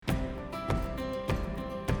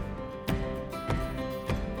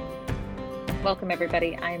Welcome,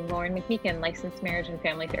 everybody. I'm Lauren McMeekin, licensed marriage and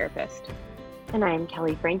family therapist. And I am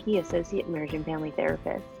Kelly Franke, associate marriage and family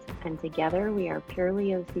therapist. And together we are Purely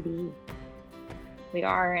OCD. We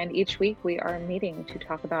are, and each week we are meeting to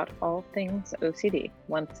talk about all things OCD,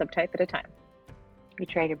 one subtype at a time. We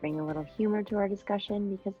try to bring a little humor to our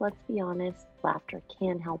discussion because, let's be honest, laughter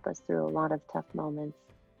can help us through a lot of tough moments.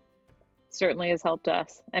 Certainly has helped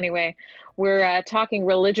us. Anyway, we're talking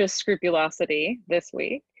religious scrupulosity this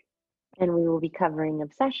week. And we will be covering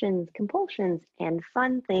obsessions, compulsions, and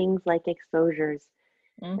fun things like exposures.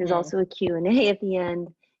 There's also a Q&A at the end.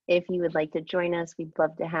 If you would like to join us, we'd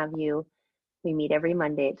love to have you. We meet every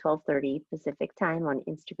Monday at 12:30 Pacific time on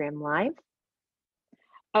Instagram Live.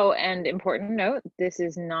 Oh, and important note, this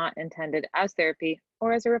is not intended as therapy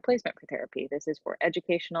or as a replacement for therapy. This is for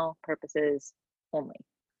educational purposes only.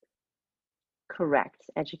 Correct.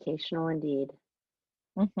 Educational indeed.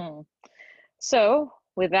 So,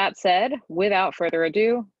 with that said, without further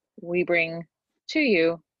ado, we bring to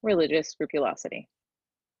you religious scrupulosity.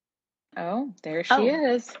 Oh, there she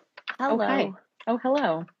is. Hello. Okay. Oh,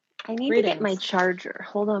 hello. I need to get my charger.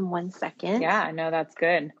 Hold on one second. Yeah, no, that's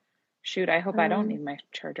good. Shoot, I hope I don't need my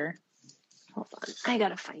charger. Hold on. I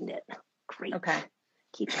gotta find it. Great. Okay.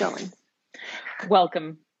 Keep going.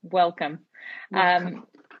 Welcome.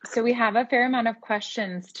 So we have a fair amount of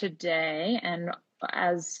questions today, and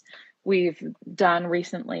as we've done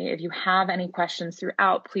recently, if you have any questions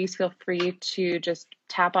throughout, please feel free to just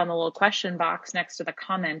tap on the little question box next to the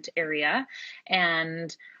comment area,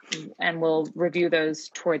 and we'll review those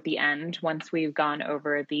toward the end once we've gone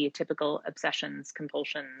over the typical obsessions,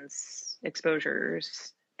 compulsions,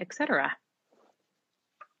 exposures, etc.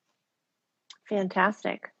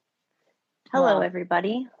 Fantastic. Hello,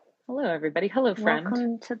 everybody. Hello, everybody. Hello, friend.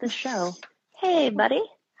 Welcome to the show. Hey, buddy.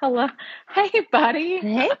 Hello. Hey, buddy.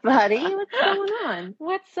 Hey, buddy. What's going on?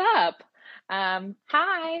 What's up?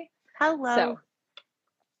 Hi. Hello.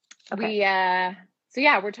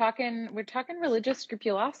 We're talking religious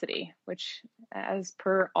scrupulosity, which, as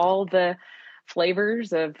per all the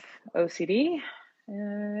flavors of OCD,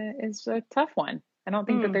 is a tough one. I don't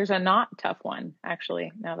think that there's a not tough one,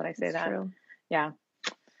 actually, now that I say that. True. Yeah.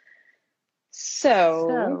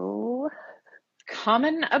 So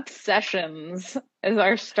common obsessions is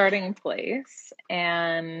our starting place.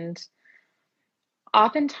 And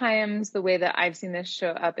oftentimes the way that I've seen this show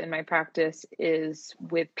up in my practice is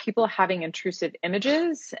with people having intrusive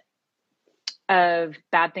images of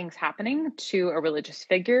bad things happening to a religious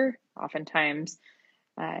figure, oftentimes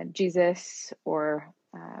Jesus or,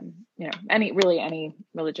 any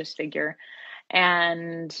religious figure.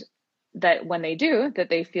 And that when they do, that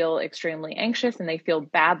they feel extremely anxious and they feel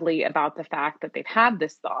badly about the fact that they've had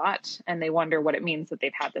this thought, and they wonder what it means that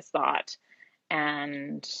they've had this thought.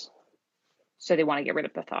 And so they want to get rid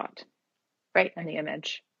of the thought, right? And the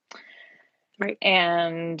image. Right.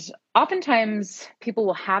 And oftentimes people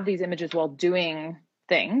will have these images while doing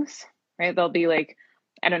things, right? They'll be like,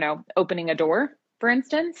 I don't know, opening a door, for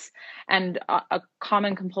instance. And a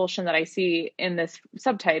common compulsion that I see in this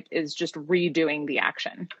subtype is just redoing the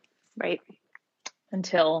action, right?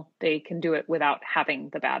 Until they can do it without having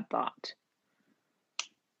the bad thought.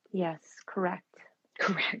 Yes, correct.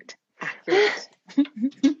 Correct. Accurate.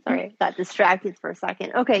 Sorry, I got distracted for a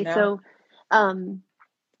second. Okay, no. So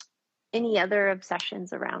any other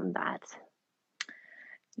obsessions around that?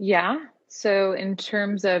 Yeah. So in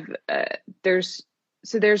terms of there's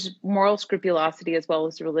moral scrupulosity as well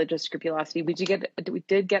as religious scrupulosity. We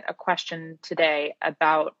did get a question today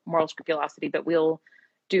about moral scrupulosity, but we'll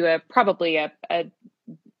do probably a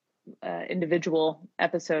individual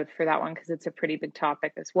episode for that one because it's a pretty big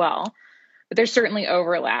topic as well. But there's certainly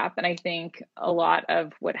overlap, and I think a lot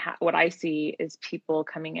of what I see is people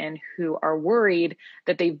coming in who are worried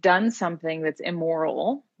that they've done something that's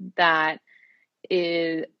immoral, or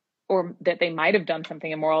that they might have done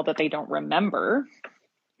something immoral that they don't remember,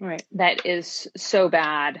 right? That is so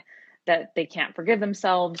bad that they can't forgive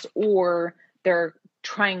themselves, or they're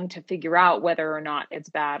trying to figure out whether or not it's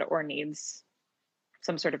bad or needs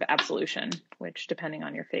some sort of absolution, which, depending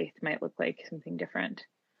on your faith, might look like something different.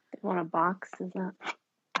 They want a box, is that?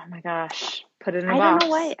 Oh my gosh, put it in a box. I don't know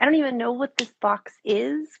why. I don't even know what this box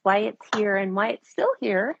is, why it's here, and why it's still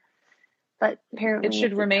here. But apparently, it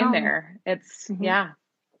should remain there. It's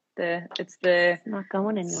it's not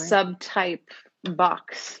going anywhere. Subtype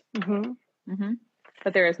box.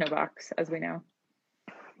 But there is no box, as we know.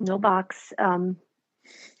 No box.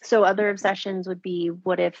 So other obsessions would be,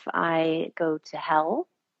 what if I go to hell?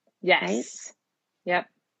 Yes. Right? Yep.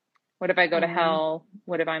 What if I go to hell?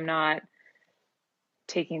 What if I'm not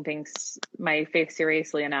taking my faith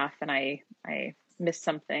seriously enough and I miss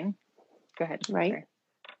something? Go ahead. Right? Sorry.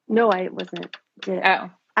 No, I wasn't.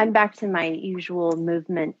 I'm back to my usual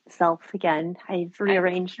movement self again. I've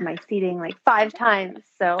rearranged my seating like 5 times.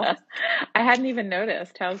 So I hadn't even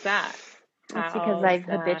noticed. How's that? That's because I've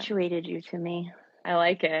habituated you to me. I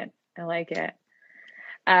like it.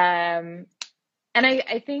 And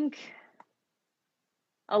I think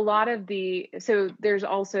a lot of so there's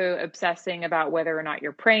also obsessing about whether or not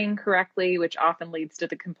you're praying correctly, which often leads to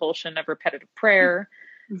the compulsion of repetitive prayer.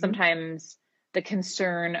 Mm-hmm. Sometimes the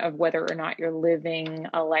concern of whether or not you're living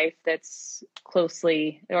a life that's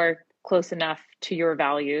closely or close enough to your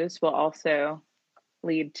values will also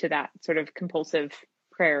lead to that sort of compulsive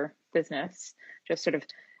prayer business, just sort of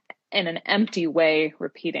in an empty way,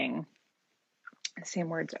 repeating the same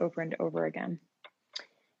words over and over again.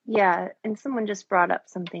 Yeah. And someone just brought up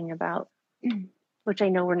something about, which I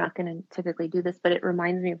know we're not going to typically do this, but it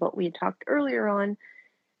reminds me of what we had talked earlier on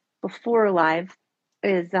before live,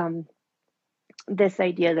 is this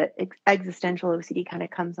idea that existential OCD kind of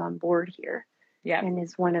comes on board here. Yeah. And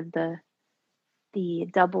is one of the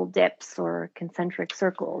double dips or concentric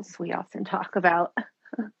circles we often talk about.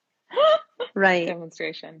 Right.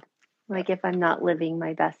 Demonstration. Like if I'm not living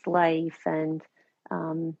my best life and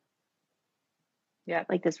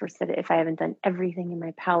like this was said, if I haven't done everything in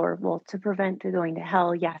my power, well, to prevent going to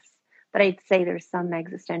hell, yes. But I'd say there's some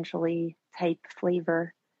existentially type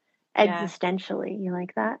flavor. Existentially. You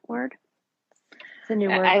like that word? It's a new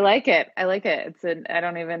word. I like it. It's I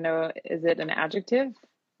don't even know, is it an adjective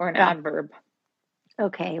or an adverb?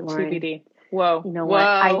 Okay, Lauren. TBD. Whoa. You know what?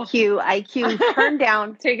 IQ, turn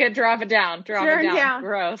down. Take it, drop it down. Turn it down.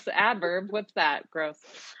 Gross. Adverb. What's that? Gross.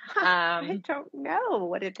 I don't know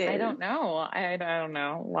what it is. I don't know. I don't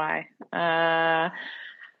know why.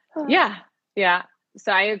 Yeah.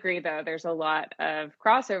 So I agree, though. There's a lot of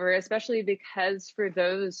crossover, especially because for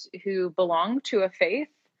those who belong to a faith,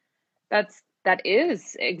 that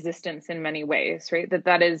is existence in many ways, right?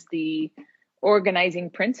 That is the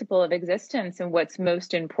organizing principle of existence and what's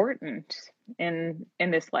most important in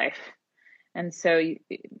this life. And so you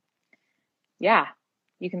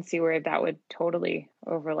can see where that would totally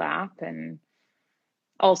overlap, and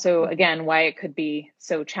also again why it could be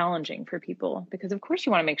so challenging for people, because of course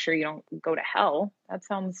you want to make sure you don't go to hell. That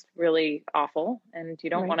sounds really awful, and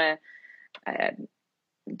you don't want to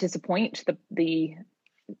disappoint the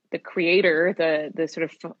creator, the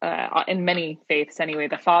sort of in many faiths anyway,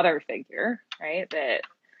 the father figure, right? That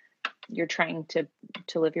you're trying to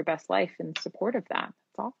live your best life in support of that.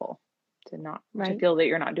 It's awful to not to feel that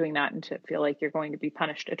you're not doing that, and to feel like you're going to be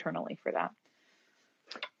punished eternally for that.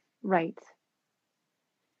 Right.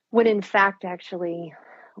 When in fact, actually,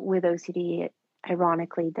 with OCD, it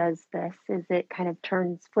ironically does this, is it kind of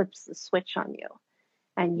flips the switch on you,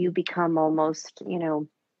 and you become almost,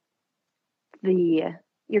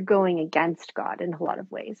 you're going against God in a lot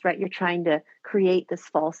of ways, right? You're trying to create this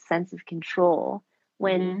false sense of control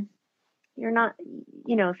when you're not,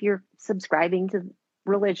 if you're subscribing to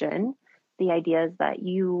religion, the idea is that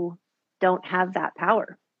you don't have that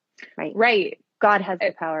power, right? Right. God has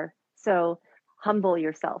the power. So humble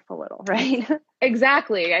yourself a little, right?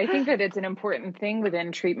 Exactly. I think that it's an important thing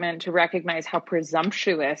within treatment to recognize how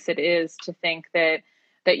presumptuous it is to think that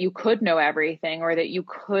you could know everything, or that you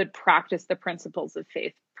could practice the principles of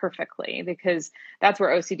faith perfectly, because that's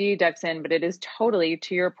where OCD ducks in. But it is totally,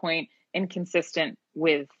 to your point, inconsistent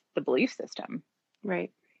with the belief system.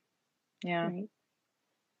 Right. Yeah. Right.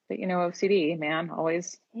 But OCD, man,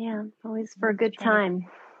 always for a good time.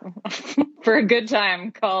 For a good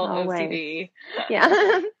time, call OCD.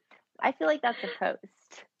 Yeah. I feel like that's a post.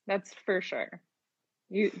 That's for sure.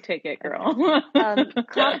 You take it, girl.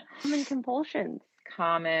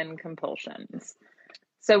 Common compulsions.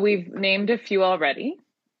 So we've named a few already.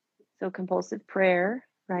 So compulsive prayer,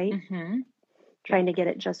 right? Mm-hmm. Trying to get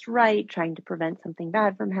it just right, trying to prevent something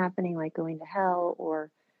bad from happening, like going to hell or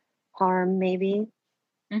harm, maybe.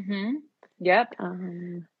 Mm-hmm. Yep.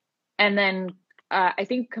 And then I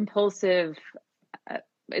think compulsive,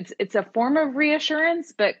 it's a form of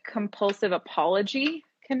reassurance, but compulsive apology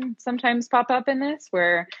can sometimes pop up in this,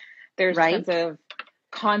 where there's a sense of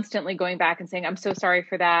constantly going back and saying, I'm so sorry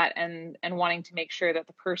for that, and wanting to make sure that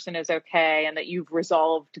the person is okay and that you've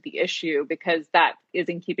resolved the issue, because that is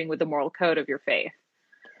in keeping with the moral code of your faith.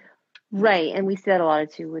 Right. And we see that a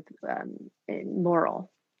lot too with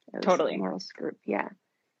moral. Totally. Moral group. Yeah.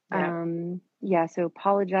 So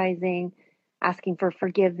apologizing, asking for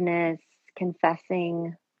forgiveness,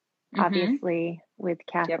 confessing, obviously with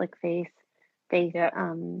Catholic faith. Yep.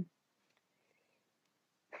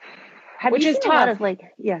 Which is tough. A lot of Go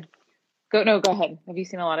ahead. Have you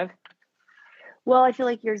seen a lot of? Well, I feel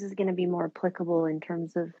like yours is going to be more applicable in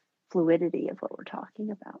terms of fluidity of what we're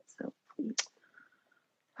talking about. So please.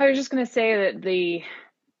 I was just going to say that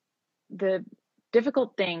the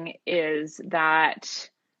difficult thing is that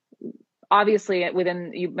obviously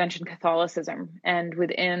you mentioned Catholicism, and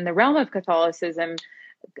within the realm of Catholicism,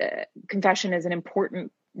 confession is an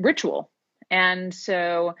important ritual. And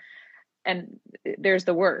there's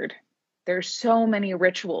the word. There's so many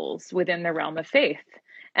rituals within the realm of faith,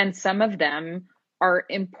 and some of them are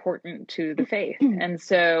important to the faith. And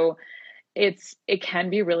so it can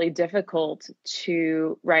be really difficult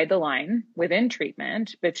to ride the line within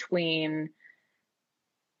treatment between,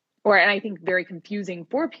 and I think very confusing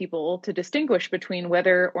for people to distinguish between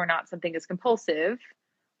whether or not something is compulsive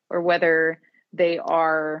or whether they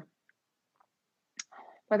are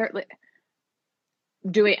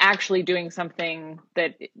doing something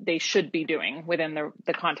that they should be doing within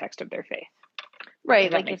the context of their faith.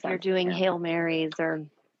 Right. Like if you're doing Hail Marys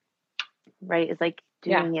right, it's like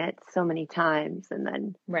doing it so many times and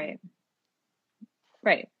then. Right.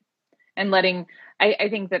 And I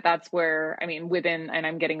think that's where, and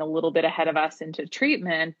I'm getting a little bit ahead of us into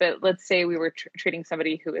treatment, but let's say we were treating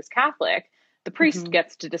somebody who is Catholic. The priest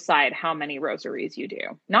gets to decide how many rosaries you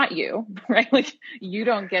do, not you, right? Like you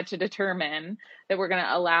don't get to determine that we're going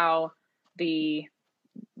to allow the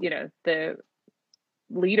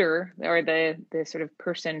leader or the sort of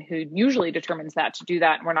person who usually determines that to do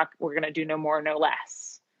that. And we're going to do no more, no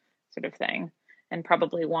less sort of thing. And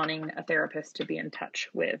probably wanting a therapist to be in touch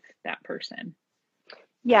with that person.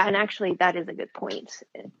 Yeah. And actually that is a good point.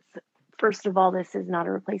 First of all, this is not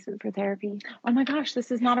a replacement for therapy. Oh my gosh,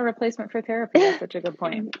 this is not a replacement for therapy. That's such a good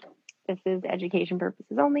point. This is education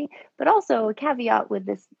purposes only. But also a caveat with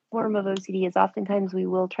this form of OCD is oftentimes we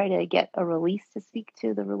will try to get a release to speak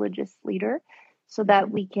to the religious leader so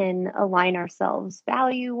that we can align ourselves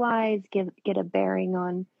value-wise, get a bearing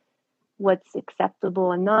on what's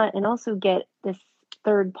acceptable and not, and also get this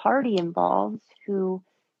third party involved who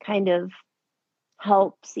kind of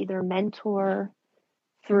helps either mentor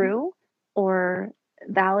through or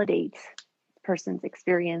validates the person's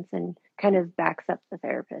experience and kind of backs up the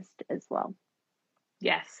therapist as well.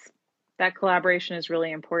 Yes, that collaboration is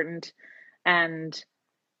really important. And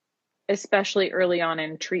especially early on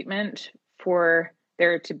in treatment, for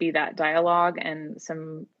there to be that dialogue and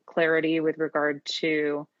some clarity with regard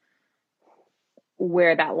to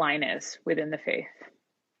where that line is within the faith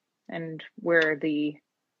and where the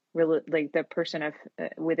person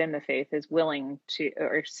within the faith is willing to,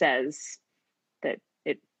 or says that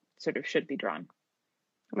it sort of should be drawn.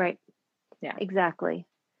 Right. Yeah, exactly.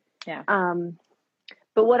 Yeah.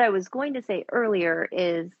 But what I was going to say earlier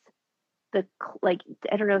is I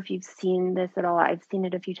don't know if you've seen this at all. I've seen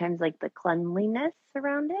it a few times, like the cleanliness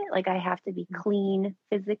around it. Like I have to be clean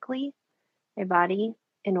physically, my body,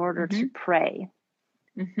 in order to pray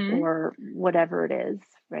or whatever it is,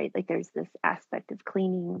 right? Like there's this aspect of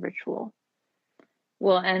cleaning ritual.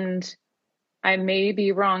 Well, and I may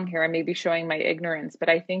be wrong here. I may be showing my ignorance, but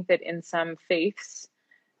I think that in some faiths,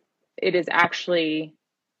 it's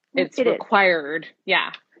required.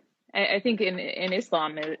 Yeah. I think in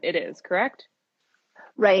Islam, it is, correct?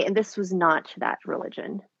 Right. And this was not that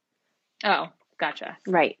religion. Oh, gotcha.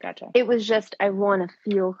 Right. Gotcha. It was just, I want to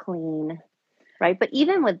feel clean. Right. But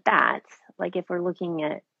even with that, like if we're looking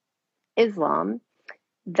at Islam,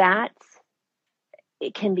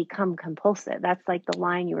 it can become compulsive. That's like the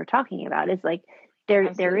line you were talking about. It's like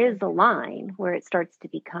there is a line where it starts to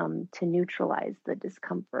become to neutralize the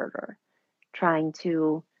discomfort or trying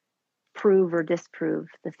to prove or disprove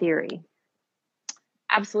the theory.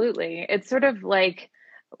 Absolutely. It's sort of like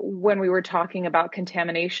when we were talking about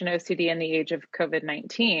contamination OCD in the age of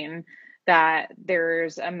COVID-19, that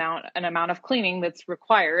there's an amount of cleaning that's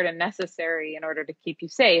required and necessary in order to keep you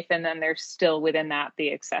safe. And then there's still within that the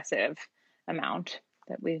excessive amount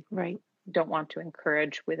that we don't want to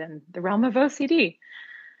encourage within the realm of OCD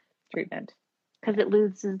treatment. Because it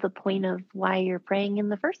loses the point of why you're praying in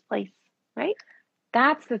the first place, right?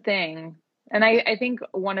 That's the thing. And I think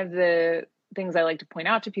one of the things I like to point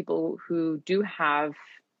out to people who do have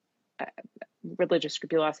religious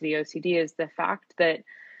scrupulosity OCD is the fact that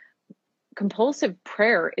compulsive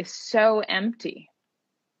prayer is so empty.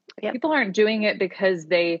 Yep. People aren't doing it because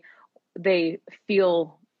they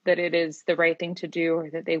feel that it is the right thing to do or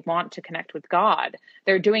that they want to connect with God.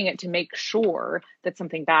 They're doing it to make sure that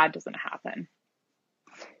something bad doesn't happen.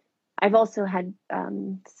 I've also had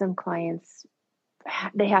some clients,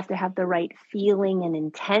 they have to have the right feeling and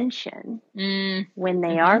intention when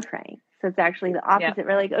they are praying. So it's actually the opposite. Yep.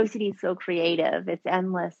 We're like, OCD is so creative. It's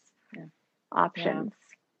endless options.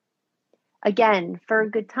 Again, for a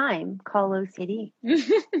good time, call OCD.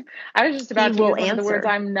 I was just about He to will use one of the words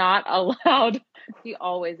answer. I'm not allowed. He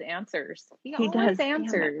always answers. He always does.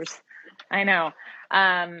 answers. I know.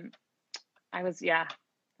 That's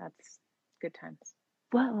good times.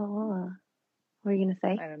 What were you going to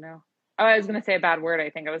say? I don't know. Oh, I was going to say a bad word.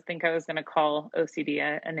 I was going to call OCD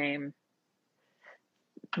a name.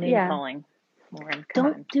 Calling. Lauren,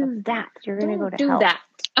 don't do that. You're going to go to hell. Don't do that.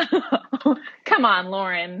 Come on,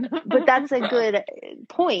 Lauren. But that's a good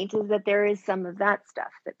point, is that there is some of that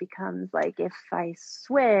stuff that becomes like, if I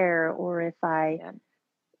swear or if I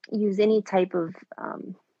use any type of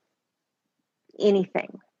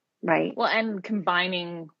anything, right? Well, and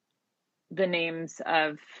combining the names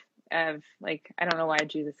of like, I don't know why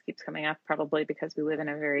Jesus keeps coming up, probably because we live in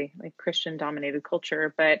a very like Christian dominated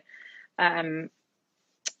culture, but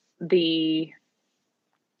the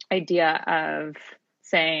idea of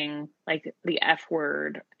saying like the F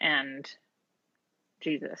word and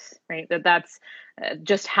Jesus, right? That's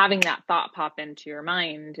just having that thought pop into your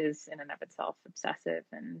mind is in and of itself obsessive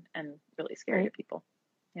and really scary to people.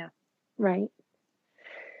 Yeah. Right.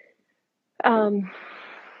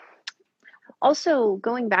 Also,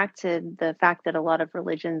 going back to the fact that a lot of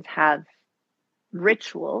religions have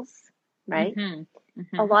rituals, right?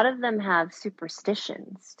 A lot of them have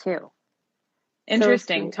superstitions too.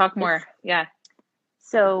 Interesting. Talk more. Yeah.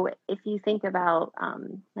 So if you think about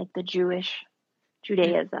like the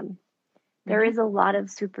Judaism, there is a lot of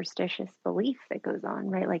superstitious belief that goes on,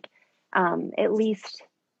 right? Like at least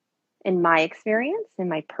in my experience, in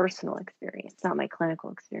my personal experience, not my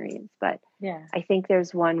clinical experience, but I think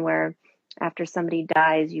there's one where after somebody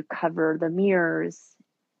dies, you cover the mirrors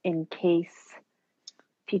in case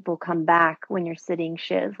people come back when you're sitting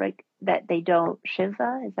Shiv, right? That they don't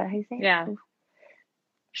Shiva, is that how you say it? Yeah.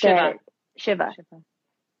 Shiva.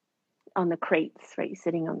 On the crates, right?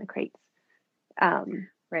 Sitting on the crates.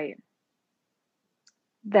 Right.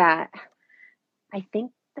 That I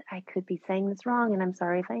think that I could be saying this wrong, and I'm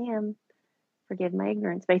sorry if I am. Forgive my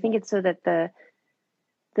ignorance, but I think it's so that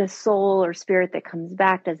the soul or spirit that comes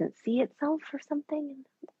back doesn't see itself or something.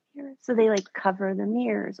 So they like cover the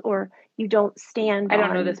mirrors, or you don't stand. I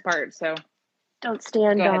don't know this part, so don't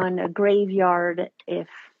stand on a graveyard if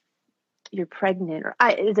you're pregnant, or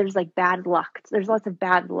there's like bad luck. There's lots of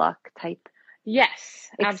bad luck type. Yes,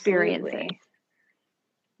 experiences. Absolutely.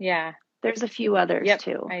 Yeah. There's a few others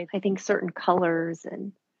too. I think certain colors,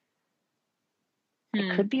 and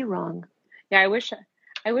I could be wrong. Yeah, I wish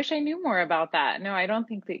I knew more about that. No, I don't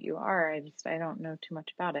think that you are. I don't know too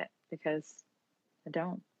much about it because I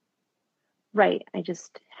don't. Right. I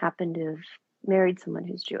just happen to have married someone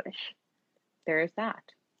who's Jewish. There is that.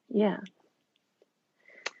 Yeah.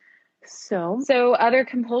 So other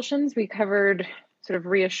compulsions, we covered sort of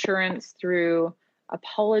reassurance through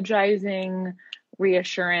apologizing,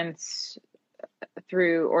 reassurance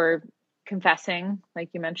through or confessing, like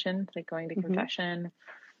you mentioned, like going to confession.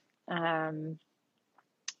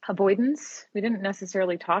 Avoidance, we didn't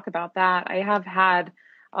necessarily talk about that. I have had,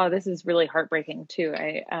 this is really heartbreaking too.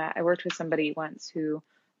 I worked with somebody once who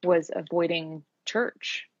was avoiding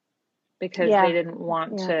church because they didn't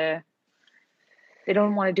want to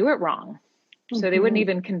do it wrong. So they wouldn't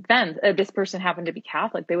even confess. This person happened to be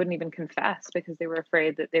Catholic. They wouldn't even confess because they were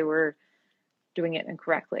afraid that they were doing it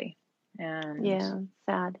incorrectly. And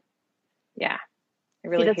sad. Yeah. I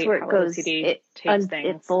really hate how OCD takes things.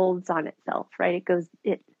 It folds on itself, right?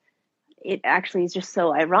 It actually is just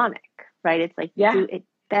so ironic, right? It's like it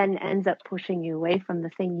then ends up pushing you away from the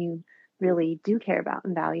thing you really do care about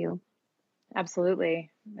and value. Absolutely.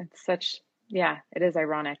 It's it is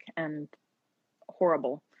ironic and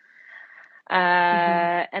horrible.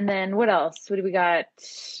 And then what else? What do we got?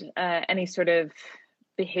 Any sort of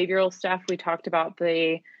behavioral stuff? We talked about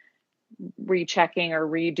the rechecking or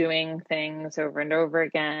redoing things over and over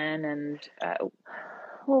again. And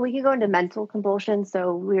well, we can go into mental compulsion.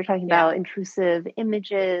 So we were talking about intrusive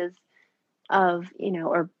images of,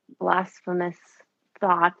 or blasphemous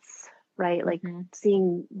thoughts, right? Like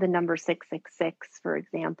seeing the number 666, for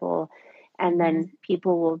example, and then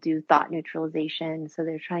people will do thought neutralization. So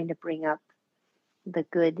they're trying to bring up the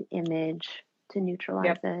good image to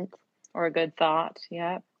neutralize it. Or a good thought.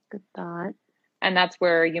 Yep. Good thought. And that's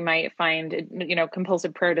where you might find,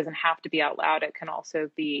 compulsive prayer doesn't have to be out loud. It can also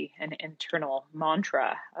be an internal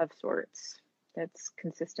mantra of sorts that's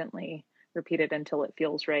consistently repeated until it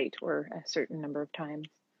feels right, or a certain number of times.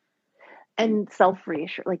 And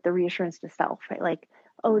self-reassurance, like the reassurance to self, right? Like,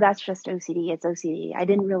 oh, that's just OCD. It's OCD. I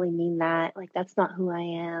didn't really mean that. Like, that's not who I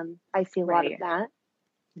am. I see a lot of that.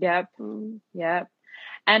 Yep. Yep.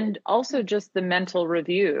 And also just the mental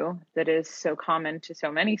review that is so common to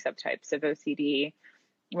so many subtypes of OCD,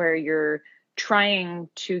 where you're trying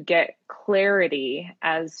to get clarity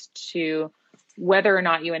as to whether or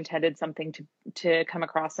not you intended something to come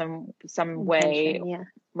across some way, yeah.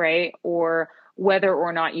 right? Or whether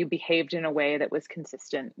or not you behaved in a way that was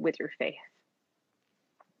consistent with your faith.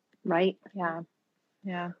 Right. Yeah.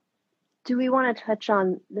 Yeah. Do we want to touch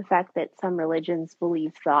on the fact that some religions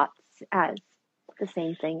believe thoughts as the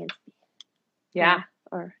same thing as? Yeah.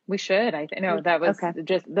 Or we should. I know that was okay.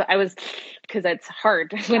 just, I was, because it's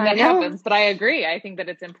hard when that happens, but I agree. I think that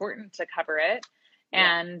it's important to cover it.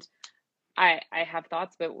 Yeah. And I have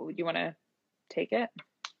thoughts, but you want to take it?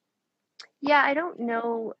 Yeah, I don't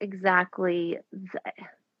know exactly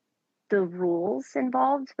the rules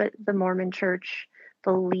involved, but the Mormon Church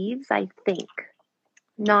believes, I think,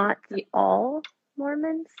 not all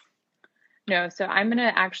Mormons. No, so I'm going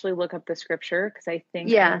to actually look up the scripture because I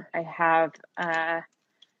think I have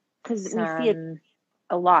because we see it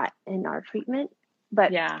a lot in our treatment,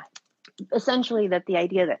 but essentially that the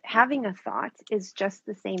idea that having a thought is just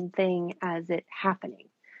the same thing as it happening.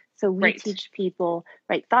 So we teach people,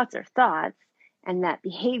 right, thoughts are thoughts, and that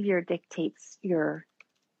behavior dictates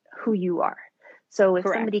who you are. So if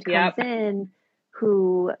somebody comes in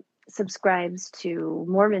who subscribes to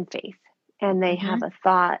Mormon faith and they have a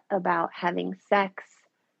thought about having sex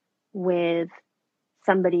with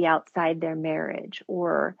somebody outside their marriage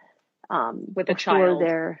or with a child,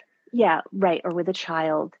 or with a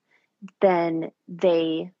child, then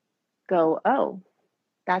they go, oh,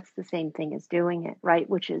 that's the same thing as doing it, right?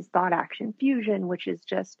 Which is thought action fusion, which is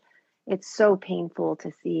just, it's so painful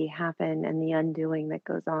to see happen, and the undoing that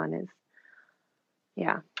goes on is, it's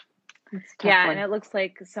a tough one. And it looks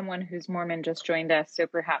like someone who's Mormon just joined us, so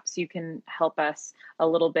perhaps you can help us a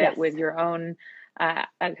little bit with your own,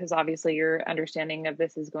 because obviously your understanding of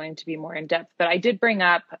this is going to be more in depth. But I did bring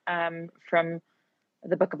up from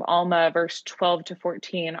the book of Alma, verse 12 to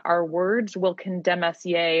 14, our words will condemn us,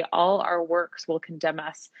 yea, all our works will condemn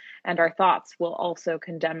us, and our thoughts will also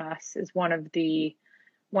condemn us, is one of the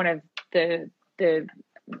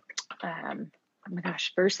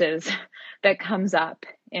verses that comes up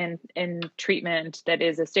in treatment that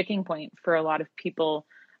is a sticking point for a lot of people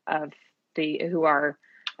who are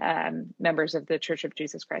members of the Church of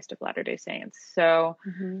Jesus Christ of Latter-day Saints. So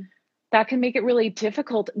that can make it really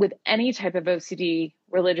difficult with any type of OCD,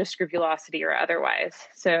 religious scrupulosity or otherwise.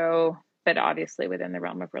 So, but obviously within the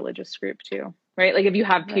realm of religious group too, right? Like if you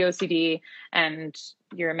have POCD and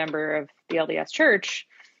you're a member of the LDS Church,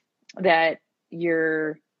 that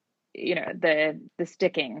you're, the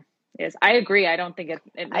sticking is, I agree. I don't think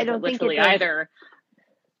I don't literally think either.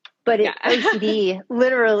 But OCD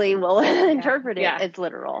literally will interpret it as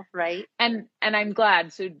literal, right? And I'm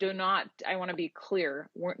glad. So I want to be clear.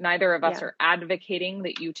 Neither of us are advocating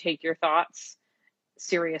that you take your thoughts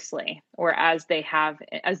seriously or as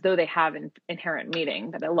though they have an inherent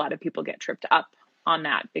meaning, but a lot of people get tripped up on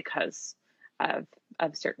that because of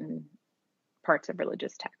certain parts of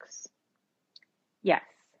religious texts. Yes.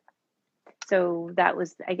 So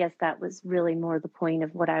I guess that was really more the point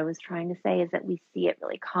of what I was trying to say, is that we see it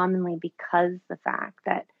really commonly because the fact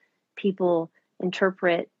that people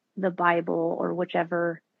interpret the Bible or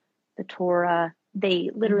whichever, the Torah, they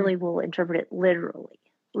literally will interpret it literally.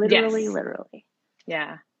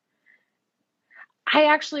 Yeah. I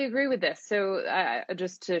actually agree with this. So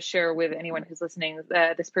just to share with anyone who's listening,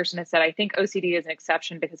 this person has said, I think OCD is an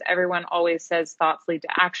exception because everyone always says thoughts lead to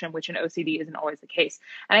action, which in OCD isn't always the case.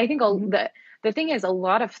 And I think the thing is, a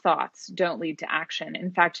lot of thoughts don't lead to action.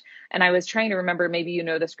 In fact, and I was trying to remember, maybe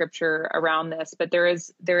the scripture around this, but there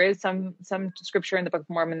is some scripture in the Book of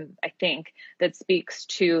Mormon, I think, that speaks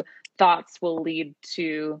to thoughts will lead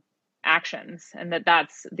to actions, and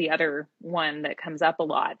that's the other one that comes up a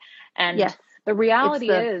lot. And the reality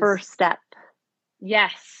is the first step.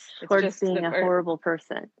 Yes. Towards just being a horrible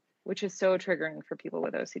person. Which is so triggering for people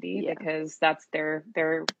with OCD because that's their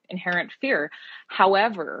inherent fear.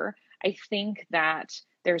 However, I think that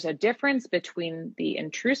there's a difference between the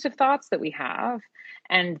intrusive thoughts that we have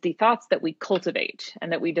and the thoughts that we cultivate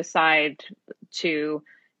and that we decide to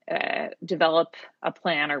develop a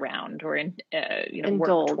plan around or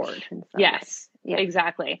work toward. Yes. Yeah.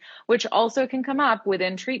 Exactly. Which also can come up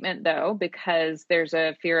within treatment though, because there's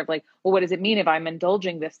a fear of like, well, what does it mean if I'm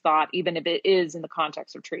indulging this thought, even if it is in the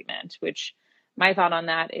context of treatment? Which my thought on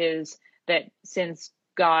that is that since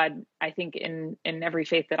God, I think in every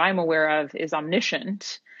faith that I'm aware of, is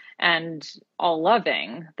omniscient and all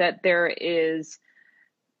loving, that there is,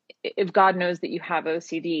 if God knows that you have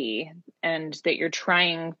OCD and that you're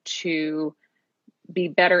trying to be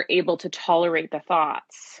better able to tolerate the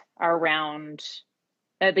thoughts around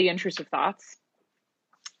the intrusive thoughts,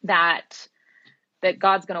 that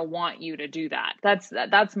God's going to want you to do that.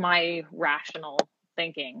 That's my rational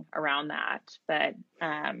thinking around that. But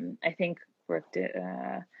I think we're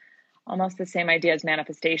almost the same idea as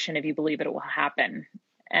manifestation. If you believe it, it will happen.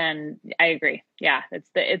 And I agree. Yeah,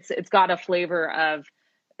 it's got a flavor of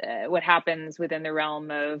what happens within the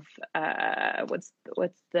realm of what's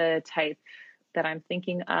the type that I'm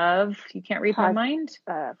thinking of? You can't read my mind.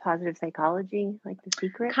 Positive psychology, like The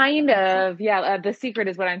Secret. Kind of, yeah. The Secret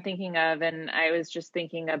is what I'm thinking of, and I was just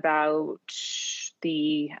thinking about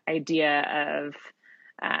the idea of,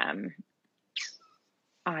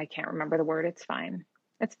 I can't remember the word. It's fine.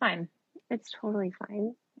 It's fine. It's totally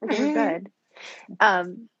fine. We're good.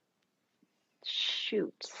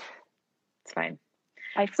 Shoot. It's fine.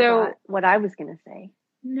 I forgot what I was going to say.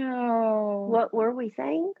 No. What were we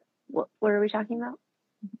saying? What are we talking about?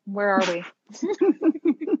 Where are we?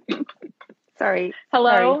 Sorry.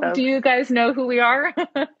 Hello. Sorry, do you guys know who we are?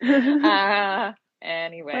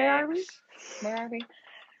 Anyway. Where are we?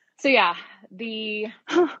 So yeah,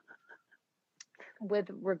 with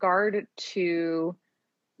regard to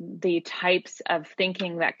the types of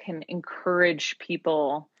thinking that can encourage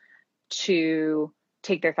people to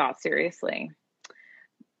take their thoughts seriously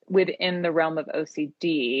within the realm of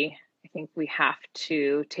OCD, I think we have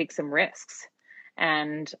to take some risks.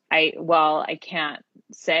 And I can't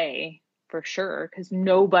say for sure because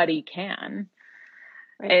nobody can.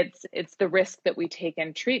 Right. It's the risk that we take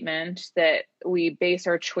in treatment, that we base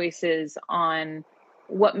our choices on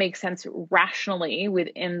what makes sense rationally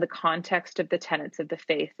within the context of the tenets of the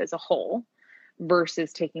faith as a whole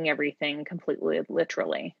versus taking everything completely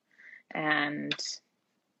literally. And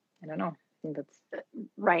I don't know. I think that's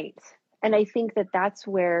right. And I think that that's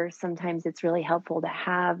where sometimes it's really helpful to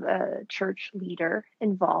have a church leader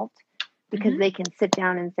involved, because they can sit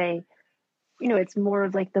down and say, it's more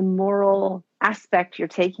of like the moral aspect you're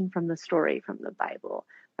taking from the story from the Bible,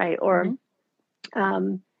 right? Or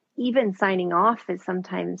even signing off is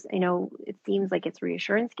sometimes, it seems like it's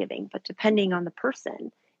reassurance giving, but depending on the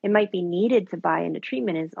person, it might be needed to buy into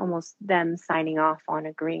treatment is almost them signing off on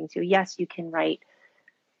agreeing to, yes, you can write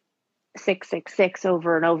 666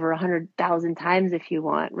 over and over 100,000 times if you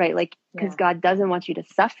want, right? Like, because God doesn't want you to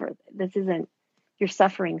suffer. You're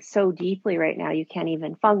suffering so deeply right now. You can't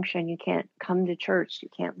even function. You can't come to church. You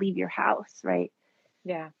can't leave your house, right?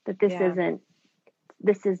 Yeah. But this isn't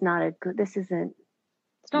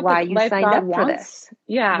it's not why the you life signed God up wants. for this.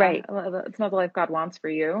 Yeah. Right. It's not the life God wants for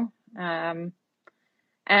you. And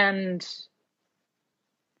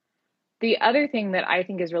the other thing that I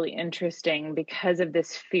think is really interesting, because of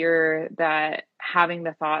this fear that having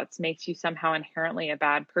the thoughts makes you somehow inherently a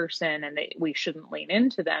bad person and that we shouldn't lean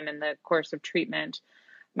into them in the course of treatment,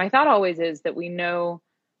 my thought always is that we know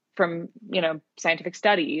from, scientific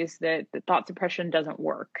studies that thought suppression doesn't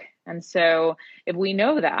work. And so if we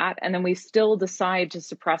know that, and then we still decide to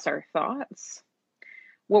suppress our thoughts,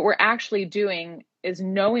 what we're actually doing is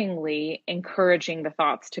knowingly encouraging the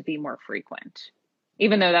thoughts to be more frequent.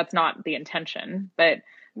 Even though that's not the intention, but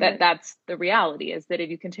that's the reality, is that if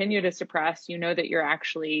you continue to suppress, that you're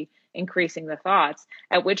actually increasing the thoughts,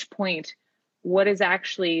 at which point, what is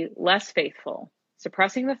actually less faithful,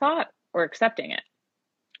 suppressing the thought or accepting it?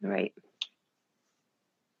 Right.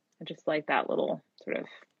 I just like that little sort of.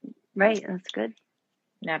 Right. That's good.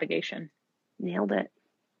 Navigation. Nailed it.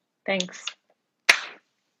 Thanks.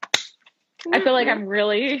 I feel like I'm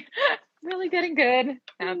really, really getting good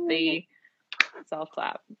at the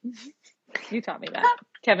self-clap. You taught me that.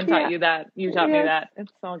 Kevin taught you that. You taught me that.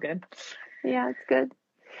 It's all good. Yeah, it's good.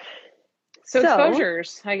 So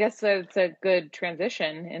exposures, I guess it's a good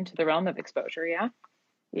transition into the realm of exposure, yeah?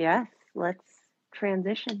 Yes, let's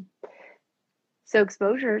transition. So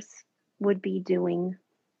exposures would be doing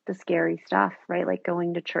the scary stuff, right? Like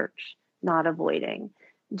going to church, not avoiding,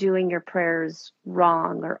 doing your prayers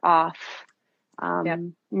wrong or off,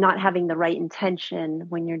 not having the right intention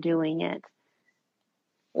when you're doing it.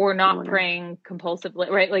 Or not praying compulsively,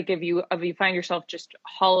 right? Like if you find yourself just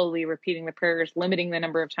hollowly repeating the prayers, limiting the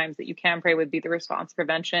number of times that you can pray would be the response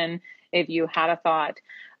prevention. If you had a thought,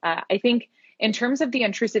 I think in terms of the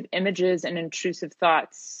intrusive images and intrusive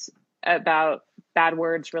thoughts about bad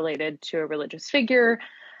words related to a religious figure,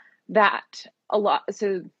 that a lot.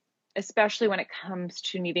 So especially when it comes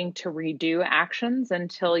to needing to redo actions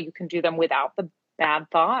until you can do them without the bad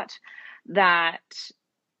thought, that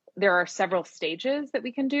there are several stages that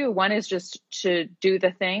we can do. One is just to do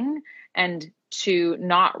the thing and to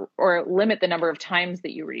not or limit the number of times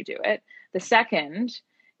that you redo it. The second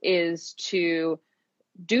is to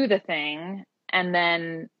do the thing and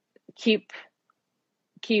then keep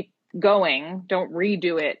going. Don't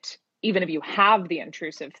redo it, even if you have the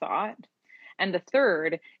intrusive thought. And the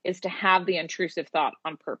third is to have the intrusive thought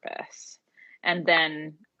on purpose, and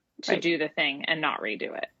then to do the thing and not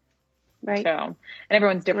redo it. Right. So, and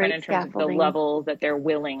everyone's different in terms of the level that they're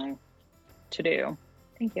willing to do.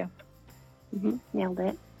 Thank you. Nailed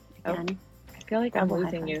it. Again. I feel like I'm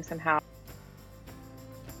losing you somehow.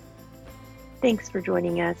 Thanks for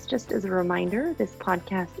joining us. Just as a reminder, this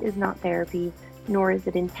podcast is not therapy, nor is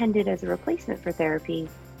it intended as a replacement for therapy.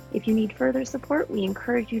 If you need further support, we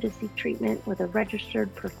encourage you to seek treatment with a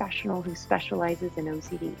registered professional who specializes in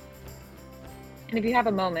OCD. And if you have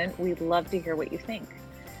a moment, we'd love to hear what you think.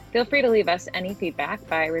 Feel free to leave us any feedback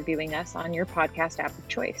by reviewing us on your podcast app of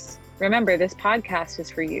choice. Remember, this podcast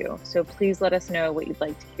is for you, so please let us know what you'd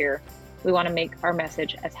like to hear. We want to make our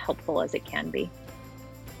message as helpful as it can be.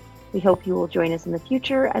 We hope you will join us in the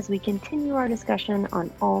future as we continue our discussion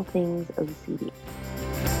on all things OCD.